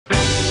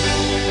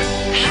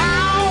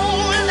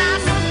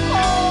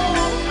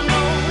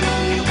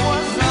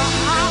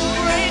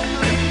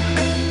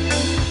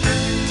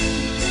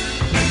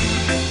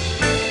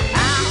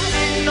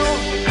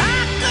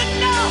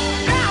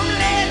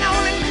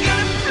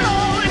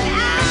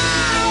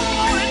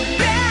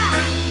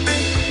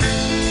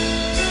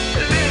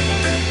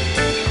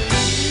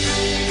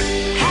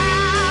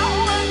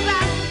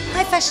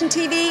Fashion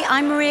TV,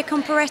 I'm Maria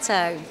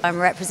Comparetto. I'm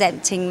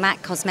representing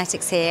MAC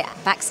Cosmetics here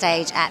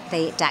backstage at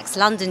the Daks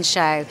London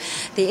show.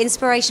 The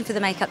inspiration for the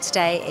makeup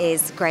today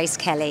is Grace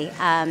Kelly.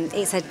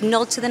 It's a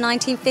nod to the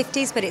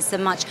 1950s, but it's a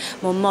much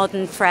more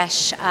modern,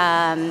 fresh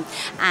and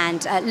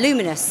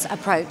luminous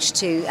approach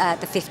to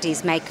the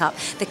 50s makeup.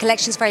 The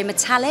collection's very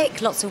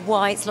metallic, lots of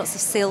whites, lots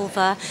of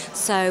silver.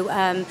 So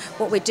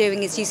what we're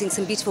doing is using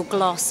some beautiful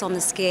gloss on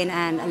the skin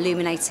and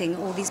illuminating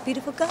all these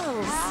beautiful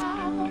girls.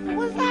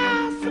 Was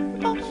I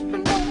supposed to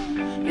know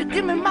you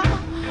give me my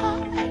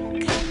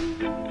heartache?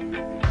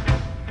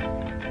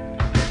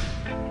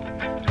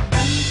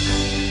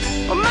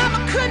 Well,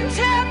 Mama couldn't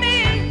tell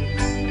me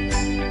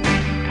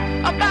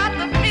about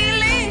the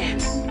feeling.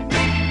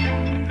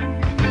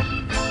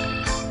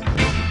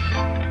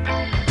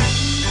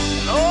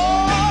 And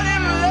all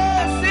them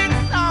lovesick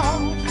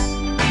songs,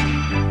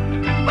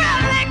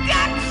 well, they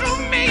got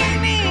true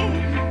meaning.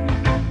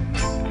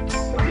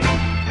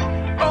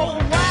 Oh,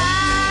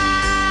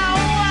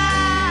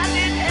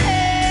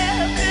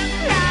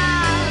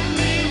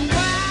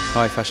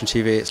 Hi Fashion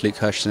TV, it's Luke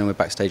Hersheson and we're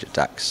backstage at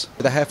Daks.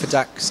 The hair for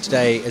Daks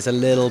today is a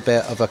little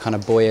bit of a kind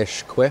of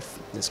boyish quiff.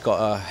 It's got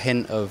a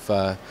hint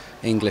of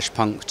English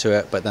punk to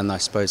it, but then I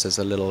suppose there's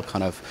a little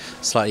kind of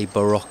slightly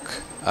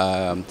baroque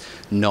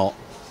knot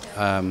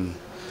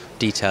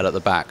detail at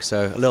the back.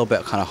 So a little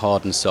bit kind of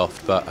hard and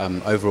soft, but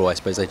overall I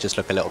suppose they just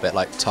look a little bit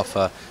like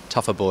tougher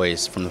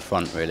boys from the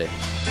front really.